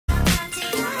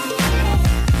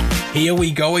Here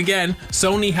we go again.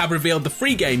 Sony have revealed the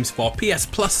free games for PS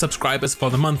Plus subscribers for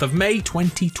the month of May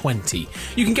 2020.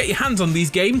 You can get your hands on these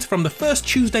games from the first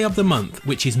Tuesday of the month,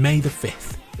 which is May the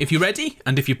 5th. If you're ready,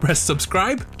 and if you press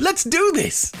subscribe, let's do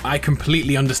this! I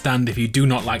completely understand if you do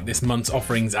not like this month's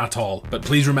offerings at all, but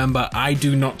please remember, I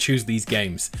do not choose these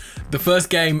games. The first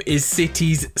game is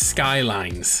Cities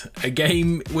Skylines, a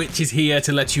game which is here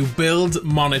to let you build,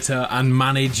 monitor, and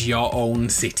manage your own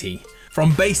city.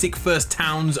 From basic first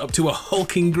towns up to a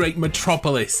hulking great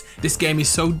metropolis, this game is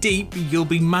so deep you'll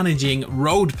be managing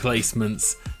road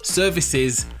placements,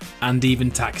 services, and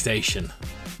even taxation.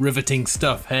 Riveting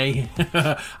stuff, hey?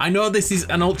 I know this is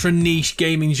an ultra niche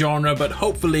gaming genre, but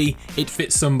hopefully it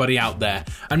fits somebody out there.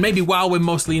 And maybe while we're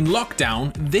mostly in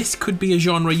lockdown, this could be a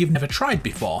genre you've never tried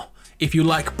before. If you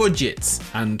like budgets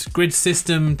and grid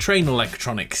system train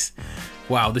electronics.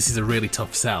 Wow, this is a really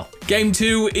tough sell. Game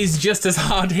 2 is just as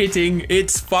hard-hitting.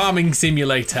 It's Farming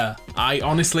Simulator. I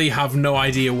honestly have no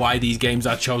idea why these games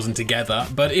are chosen together,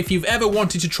 but if you've ever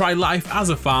wanted to try life as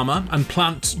a farmer and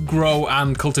plant, grow,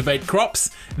 and cultivate crops,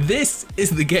 this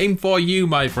is the game for you,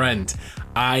 my friend.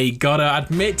 I gotta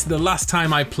admit, the last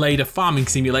time I played a farming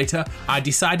simulator, I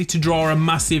decided to draw a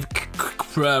massive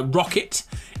rocket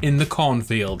in the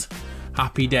cornfield.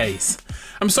 Happy days.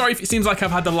 I'm sorry if it seems like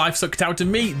I've had the life sucked out of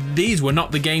me. These were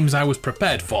not the games I was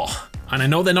prepared for. And I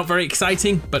know they're not very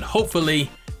exciting, but hopefully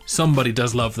somebody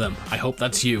does love them. I hope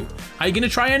that's you. Are you gonna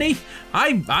try any?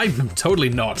 I'm totally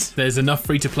not. There's enough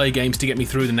free-to-play games to get me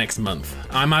through the next month.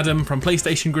 I'm Adam from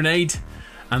PlayStation Grenade,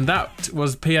 and that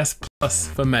was PS Plus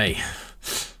for May.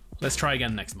 Let's try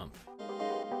again next month.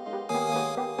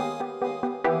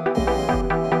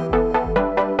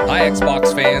 Hi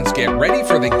Xbox fans, get ready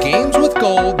for the Games with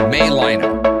Gold May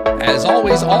lineup. As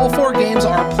always, all 4 games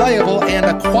are playable and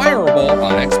acquirable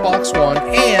on Xbox One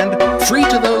and free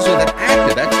to those with an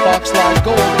active Xbox Live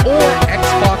Gold or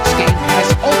Xbox Game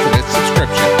Pass Ultimate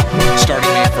subscription.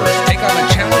 Starting May 1st, take on the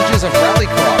challenges of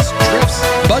rallycross, drifts,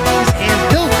 buggies, and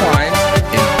hill climbs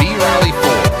in V-Rally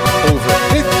 4. Over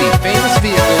 50 famous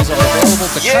vehicles are available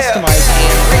to customize and